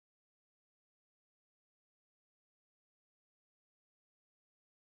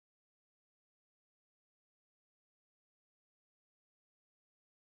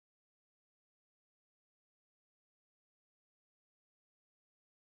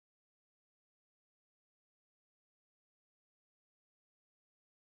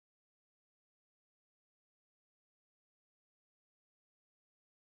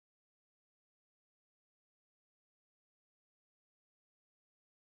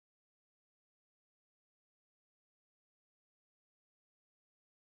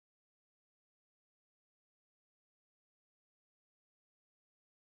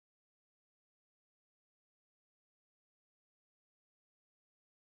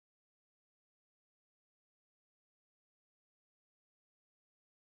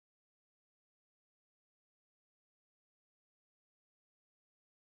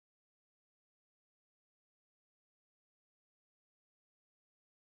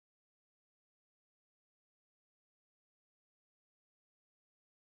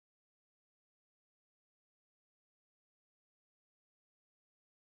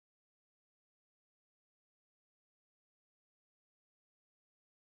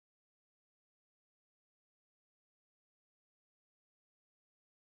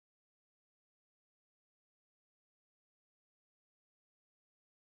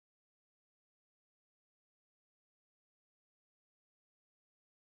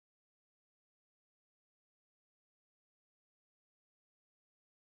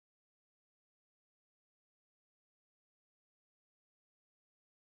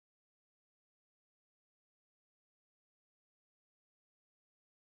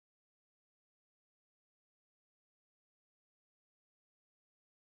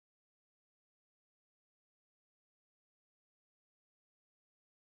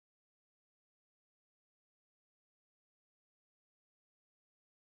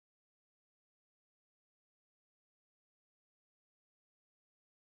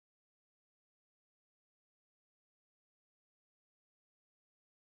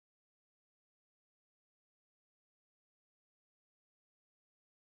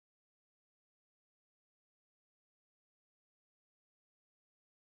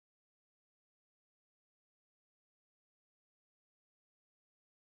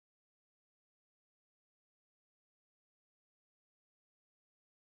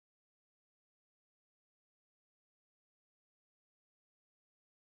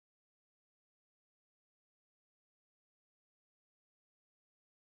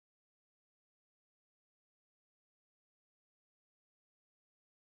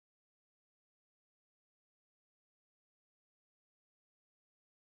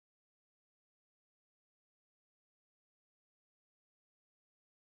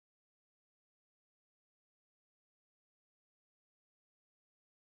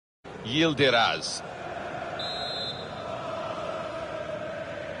Yildiraz.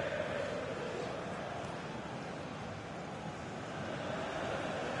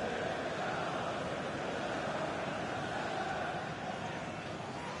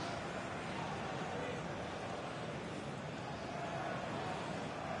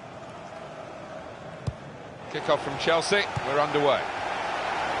 Kick-off from Chelsea, we're underway.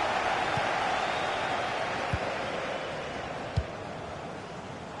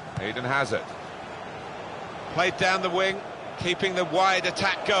 Eden Hazard. Played down the wing, keeping the wide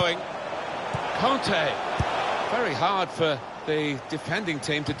attack going. Conte. Very hard for the defending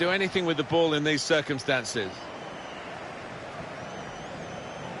team to do anything with the ball in these circumstances.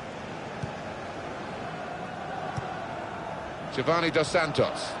 Giovanni Dos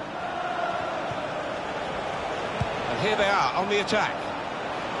Santos. And here they are on the attack.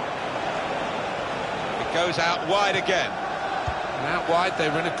 It goes out wide again. And out wide, they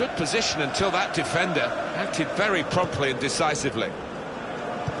were in a good position until that defender acted very promptly and decisively.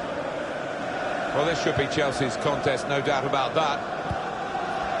 Well, this should be Chelsea's contest, no doubt about that.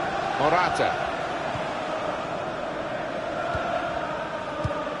 Morata.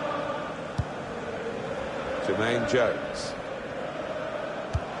 Jermaine Jones.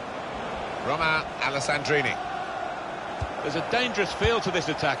 Romain Alessandrini. There's a dangerous feel to this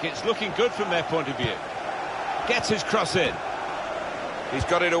attack. It's looking good from their point of view. Gets his cross in. He's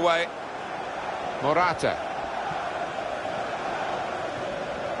got it away. Morata.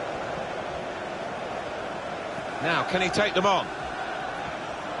 Now, can he take them on?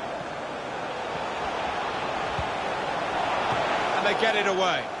 And they get it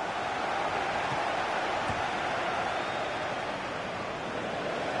away.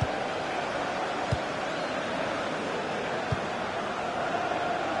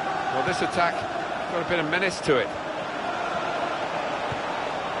 Well, this attack got a bit of menace to it.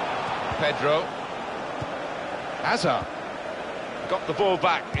 Pedro. Hazard. Got the ball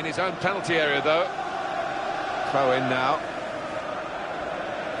back in his own penalty area, though. Throw in now.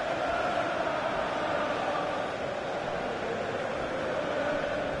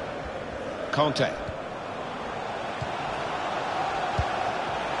 Conte.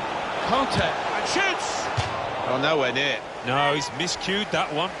 Conte. And shoots! Oh, nowhere near. No, he's miscued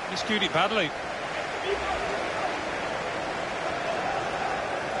that one. Miscued it badly.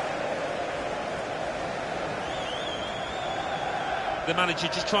 The manager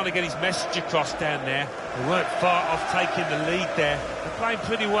just trying to get his message across down there. They weren't far off taking the lead there. They're playing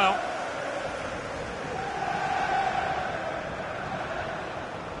pretty well.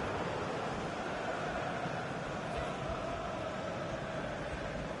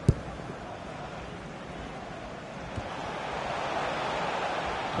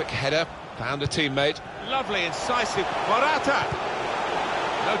 Quick header, found a teammate. Lovely, incisive. Morata!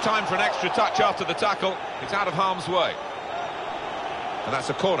 No time for an extra touch after the tackle. It's out of harm's way. And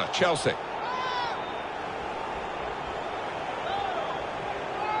that's a corner, Chelsea.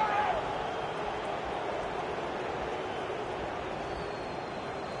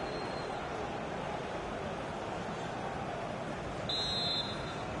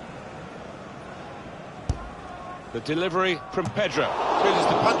 The delivery from Pedro. Chooses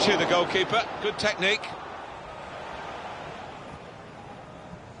to punch here, the goalkeeper. Good technique.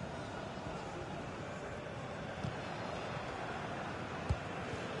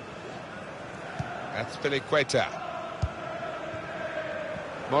 That's Piliqueta.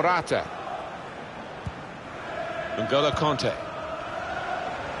 Morata. N'Golo Conte.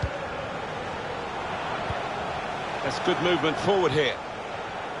 That's good movement forward here.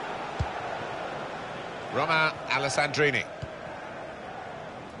 Romain Alessandrini.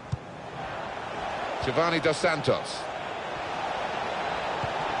 Giovanni Dos Santos.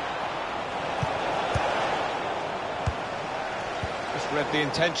 Just read the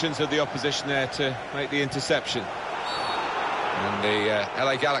intentions of the opposition there to make the interception. And the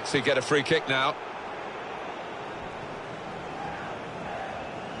LA Galaxy get a free kick now.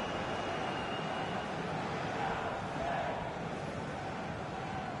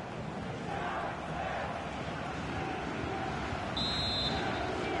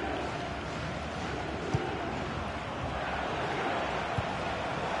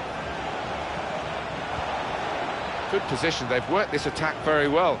 Good position. They've worked this attack very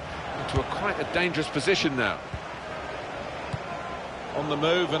well into quite a dangerous position now. On the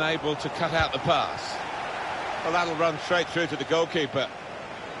move and able to cut out the pass. Well, that'll run straight through to the goalkeeper.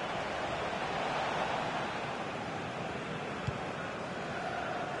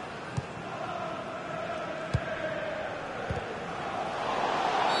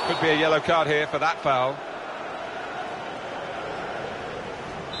 Could be a yellow card here for that foul.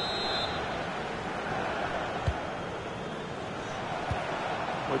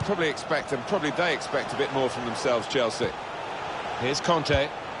 We probably expect, and probably they expect a bit more from themselves, Chelsea. Here's Conte.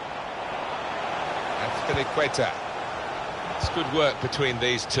 Azpilicueta. It's good work between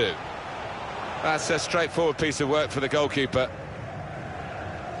these two. That's a straightforward piece of work for the goalkeeper.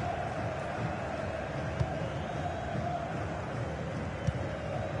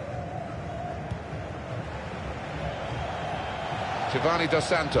 Giovanni Dos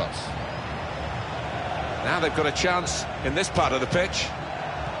Santos. Now they've got a chance in this part of the pitch.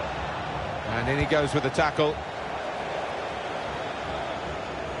 And in he goes with the tackle.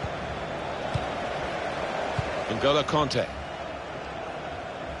 N'Golo Conte.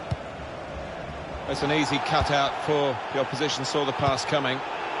 That's an easy cutout for the opposition, saw the pass coming.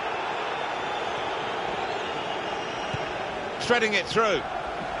 Threading it through.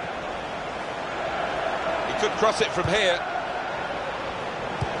 He could cross it from here.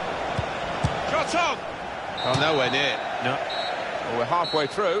 Shot on! Oh, nowhere near. No. Well, we're halfway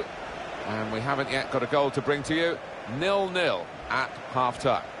through, and we haven't yet got a goal to bring to you. 0-0 at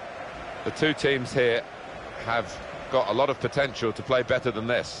half-time. The two teams here have got a lot of potential to play better than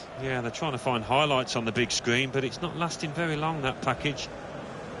this. Yeah, they're trying to find highlights on the big screen, but it's not lasting very long, that package.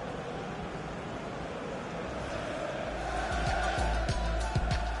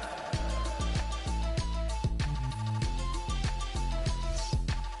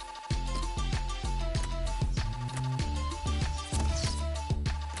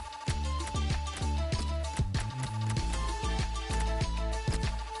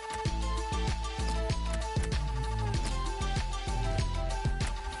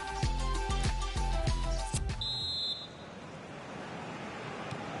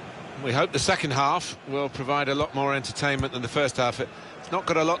 We hope the second half will provide a lot more entertainment than the first half. It's not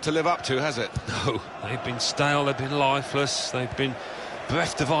got a lot to live up to, has it? No, they've been stale, they've been lifeless, they've been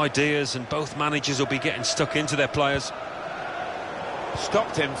bereft of ideas, and both managers will be getting stuck into their players.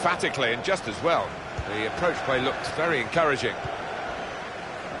 Stopped emphatically, and just as well. The approach play looked very encouraging.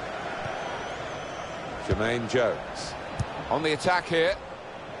 Jermaine Jones on the attack here.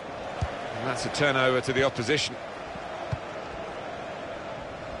 And that's a turnover to the opposition.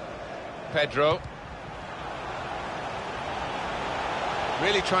 Pedro.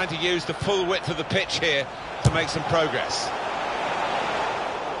 Really trying to use the full width of the pitch here to make some progress.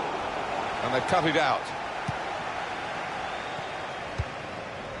 And they've cut it out.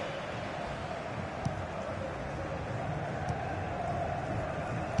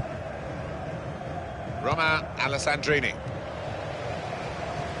 Romain Alessandrini.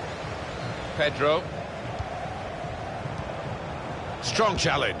 Pedro. Strong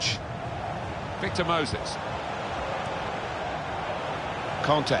challenge. Victor Moses.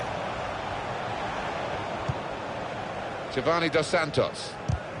 Conte. Giovanni Dos Santos.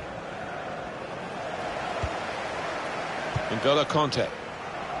 N'Golo Conte.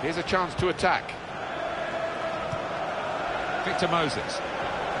 Here's a chance to attack. Victor Moses.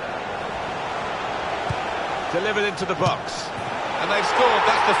 Delivered into the box. And they've scored.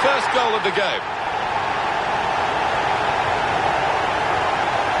 That's the first goal of the game.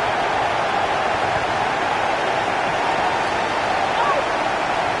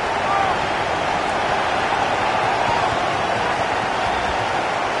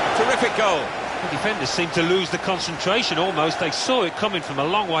 Terrific goal. The defenders seemed to lose the concentration almost. They saw it coming from a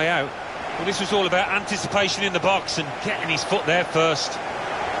long way out. Well, this was all about anticipation in the box and getting his foot there first.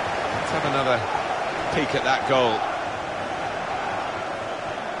 Let's have another peek at that goal.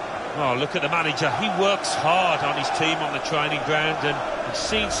 Oh, look at the manager. He works hard on his team on the training ground, and he's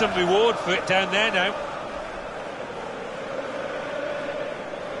seen some reward for it down there now.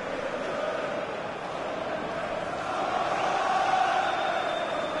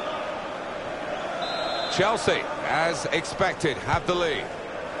 Chelsea, as expected, have the lead.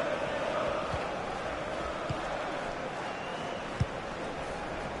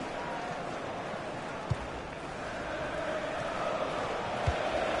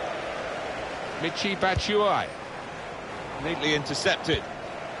 Michy Batshuayi, neatly intercepted.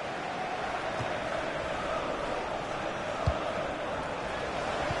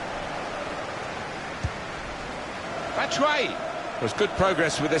 Batshuayi. There's good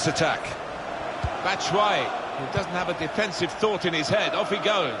progress with this attack. Batshuayi, who doesn't have a defensive thought in his head, off he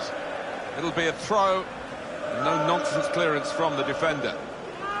goes. It'll be a throw, no nonsense clearance from the defender.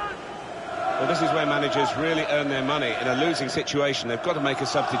 Well, this is where managers really earn their money. In a losing situation, they've got to make a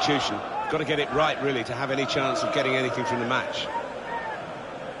substitution. Got to get it right, really, to have any chance of getting anything from the match.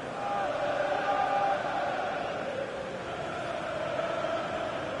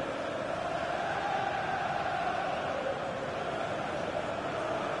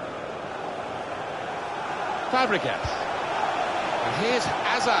 Fabregas. And here's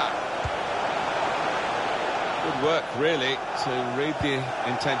Hazard. Good work, really, to read the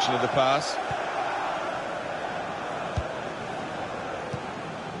intention of the pass.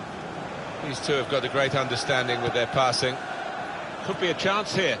 These two have got a great understanding with their passing. Could be a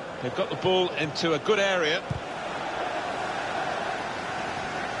chance here. They've got the ball into a good area.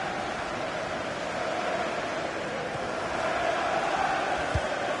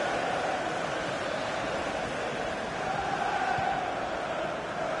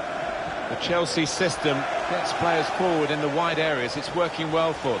 The Chelsea system gets players forward in the wide areas. It's working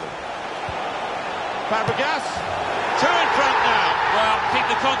well for them. Fabregas, two in front now. Well, keep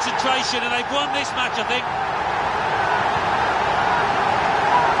the concentration, and they've won this match, I think.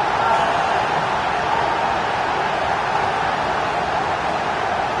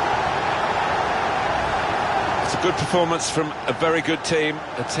 It's a good performance from a very good team,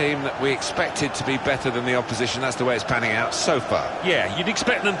 a team that we expected to be better than the opposition. That's the way it's panning out so far. Yeah, you'd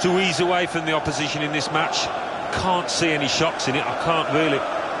expect them to ease away from the opposition in this match. Can't see any shocks in it, I can't really.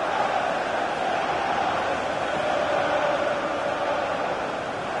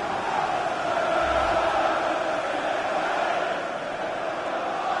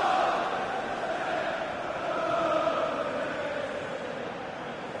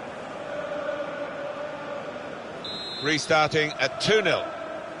 Restarting at 2-0.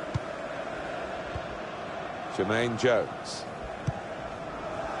 Jermaine Jones.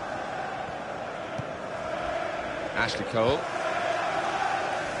 Ashley Cole.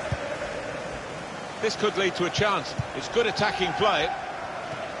 This could lead to a chance. It's good attacking play.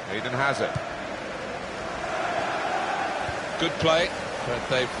 Eden Hazard. Good play, but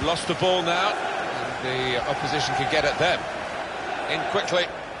they've lost the ball now, and the opposition can get at them. In quickly.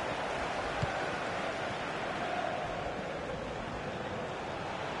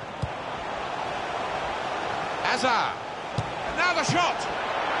 Hazard. Now the shot.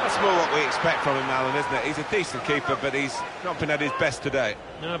 That's more what we expect from him, Alan, isn't it? He's a decent keeper, but he's not been at his best today.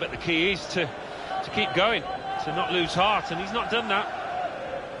 No, but the key is to keep going, to not lose heart, and he's not done that.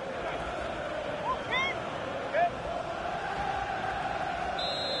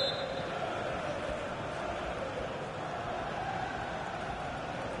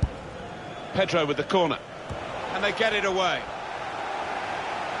 Pedro with the corner. And they get it away.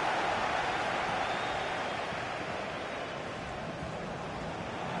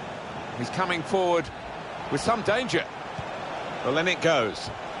 He's coming forward with some danger. Well, then it goes.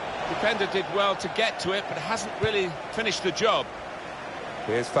 Defender did well to get to it, but hasn't really finished the job.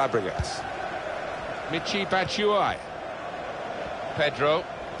 Here's Fabregas. Michy Batshuayi. Pedro.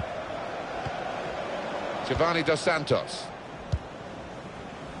 Giovanni Dos Santos.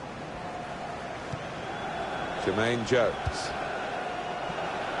 Jermaine Jones.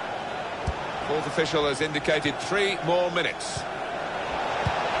 Fourth official has indicated 3 more minutes.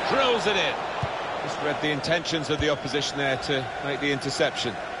 Drills it in. Just read the intentions of the opposition there to make the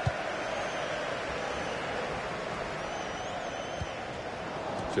interception.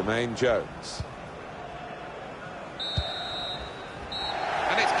 Jermaine Jones.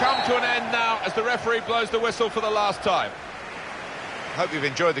 And it's come to an end now as the referee blows the whistle for the last time. Hope you've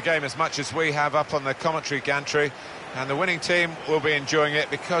enjoyed the game as much as we have up on the commentary gantry, and the winning team will be enjoying it,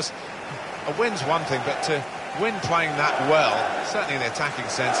 because a win's one thing, but to win playing that well, certainly in the attacking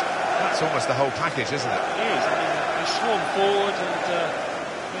sense, that's almost the whole package, isn't it? It is. I mean, they swarmed forward, and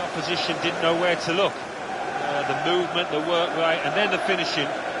the opposition didn't know where to look. The movement, the work rate, and then the finishing,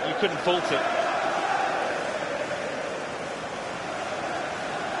 you couldn't fault it.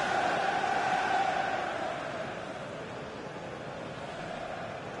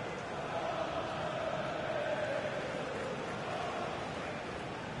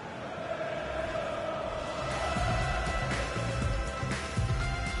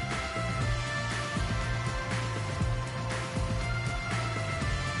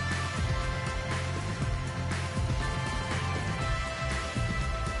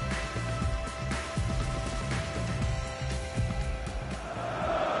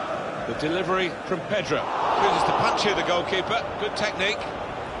 The delivery from Pedro. Chooses to punch here, the goalkeeper. Good technique.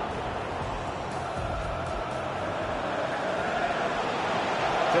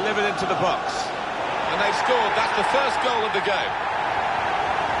 Delivered into the box. And they've scored. That's the first goal of the game.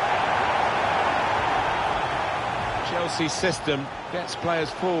 Chelsea's system gets players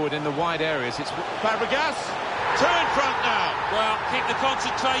forward in the wide areas. It's Fabregas. 2 in front now. Well, keep the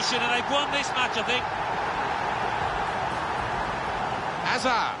concentration, and they've won this match, I think.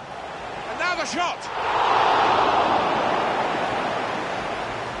 Hazard. And now the shot.